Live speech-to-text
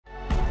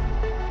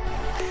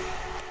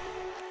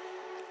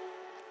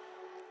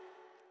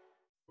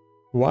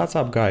What's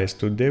up guys,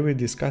 today we're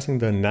discussing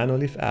the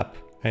Nanoleaf app.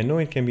 I know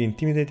it can be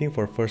intimidating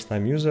for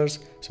first-time users,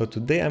 so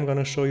today I'm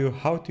gonna show you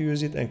how to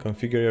use it and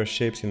configure your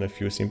shapes in a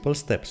few simple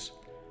steps.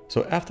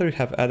 So after you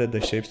have added the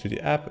shapes to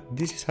the app,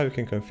 this is how you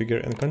can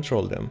configure and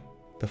control them.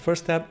 The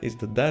first tab is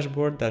the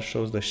dashboard that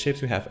shows the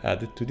shapes you have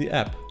added to the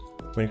app.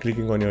 When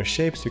clicking on your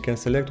shapes, you can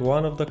select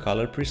one of the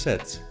color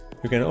presets.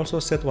 You can also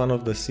set one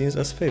of the scenes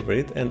as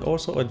favorite and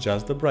also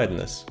adjust the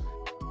brightness.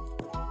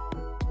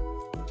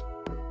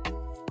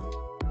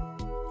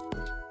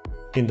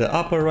 In the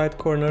upper right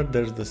corner,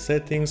 there's the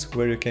settings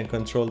where you can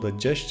control the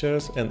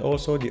gestures and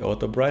also the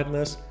auto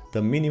brightness,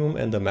 the minimum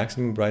and the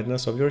maximum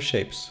brightness of your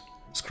shapes.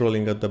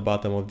 Scrolling at the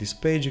bottom of this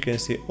page, you can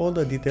see all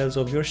the details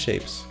of your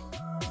shapes.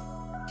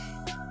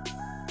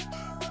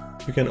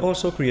 You can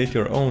also create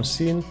your own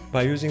scene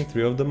by using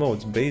three of the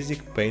modes: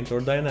 basic, paint or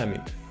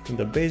dynamic. In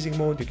the basic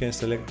mode, you can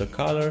select the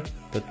color,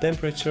 the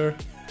temperature,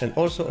 and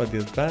also at the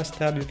advanced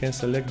tab you can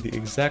select the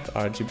exact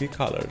RGB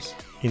colors.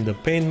 In the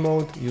paint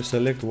mode, you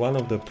select one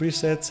of the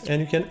presets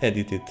and you can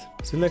edit it.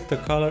 Select the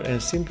color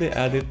and simply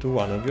add it to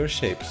one of your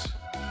shapes.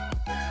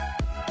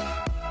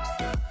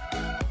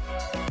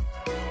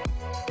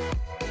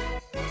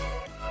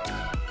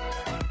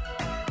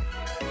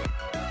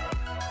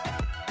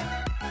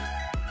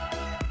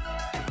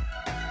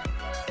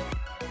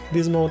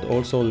 This mode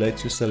also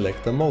lets you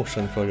select a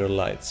motion for your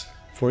lights.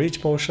 For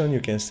each motion you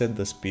can set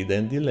the speed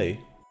and delay.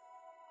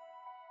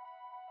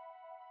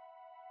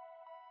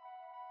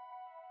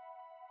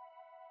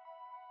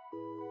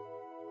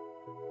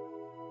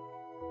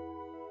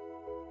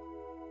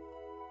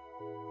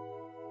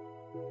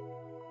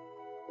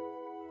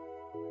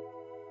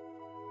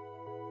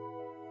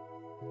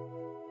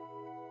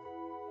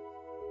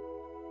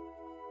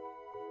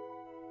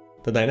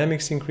 The dynamic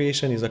scene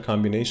creation is a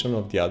combination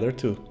of the other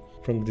two.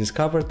 From the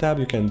Discover tab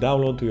you can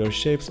download to your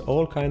shapes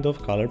all kinds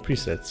of color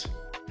presets.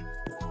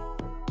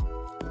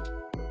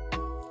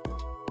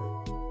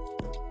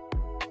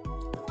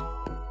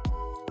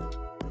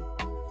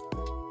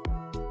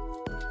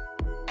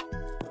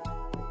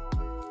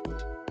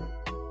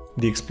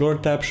 The Explore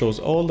tab shows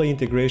all the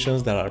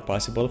integrations that are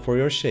possible for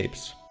your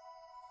shapes.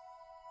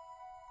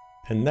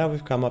 And now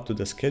we've come up to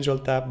the Schedule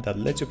tab that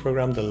lets you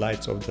program the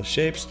lights of the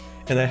shapes,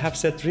 and I have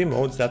set three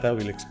modes that I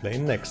will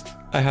explain next.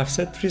 I have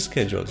set three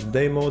schedules: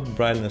 day mode,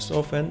 brightness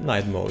off and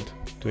night mode.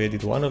 To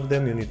edit one of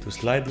them you need to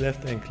slide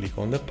left and click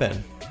on the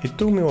pen. It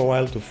took me a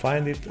while to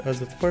find it,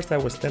 as at first I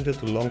was tempted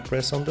to long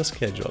press on the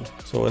schedule.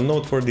 So a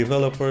note for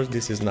developers,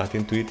 this is not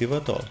intuitive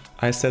at all.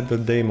 I set the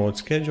day mode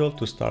schedule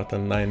to start at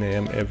 9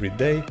 AM every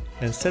day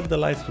and set the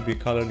lights to be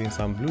colored in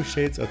some blue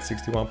shades at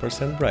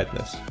 61%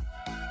 brightness.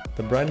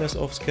 The brightness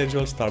off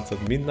schedule starts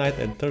at midnight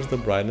and turns the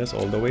brightness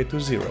all the way to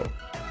 0.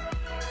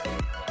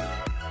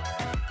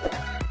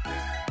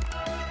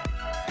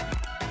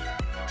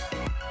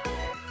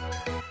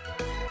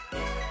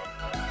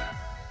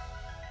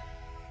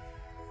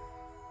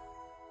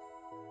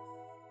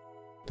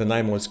 The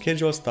night mode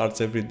schedule starts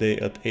every day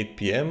at 8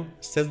 PM,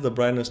 sets the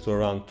brightness to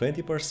around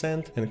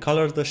 20% and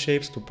colors the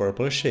shapes to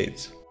purple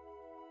shades.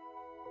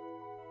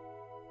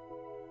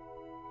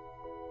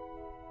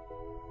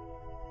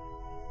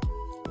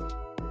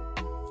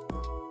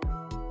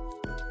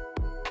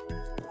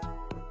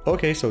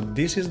 Okay, so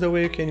this is the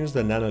way you can use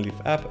the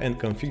Nanoleaf app and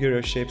configure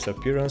your shape's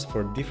appearance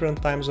for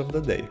different times of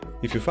the day.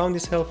 If you found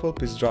this helpful,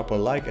 please drop a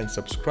like and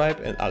subscribe,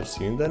 and I'll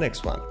see you in the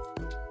next one.